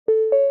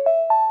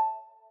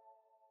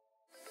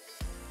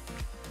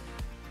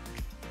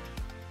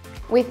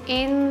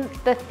Within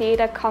the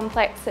theatre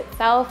complex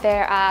itself,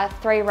 there are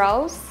 3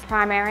 roles,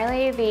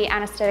 primarily the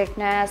anaesthetic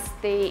nurse,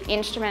 the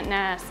instrument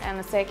nurse and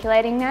the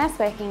circulating nurse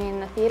working in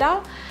the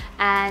theatre,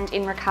 and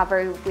in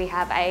recovery we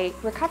have a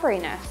recovery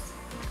nurse.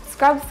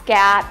 Scrub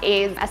Scout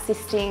is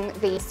assisting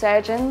the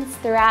surgeons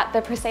throughout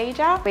the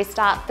procedure. We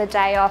start the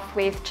day off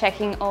with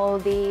checking all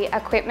the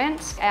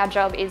equipment. Our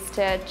job is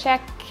to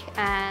check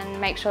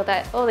and make sure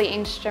that all the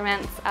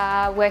instruments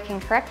are working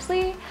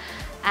correctly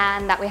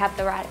and that we have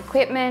the right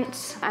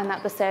equipment and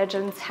that the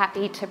surgeon's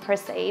happy to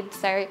proceed,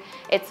 so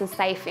it's a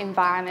safe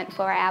environment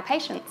for our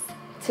patients.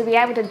 To be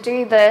able to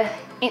do the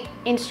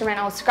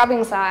instrumental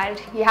scrubbing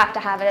side, you have to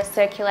have a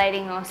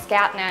circulating or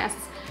scout nurse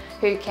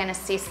who can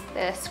assist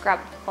the scrub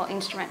or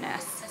instrument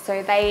nurse.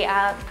 So they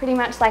are pretty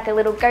much like a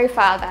little Gopher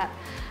that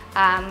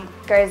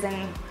goes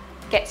and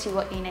gets you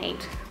what you need.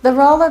 The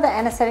role of the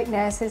anaesthetic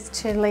nurse is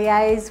to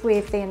liaise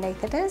with the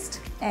anaesthetist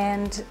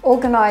and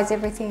organise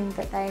everything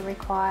that they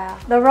require.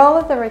 The role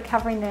of the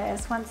recovery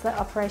nurse, once the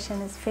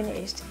operation is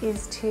finished,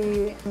 is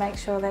to make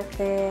sure that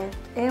their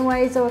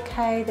airways are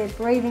okay, their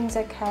breathing's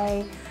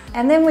okay,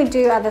 and then we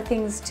do other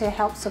things to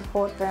help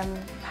support them,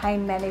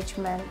 pain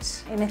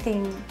management,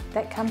 anything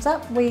that comes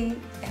up, we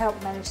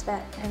help manage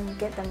that and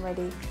get them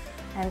ready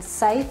and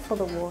safe for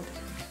the ward.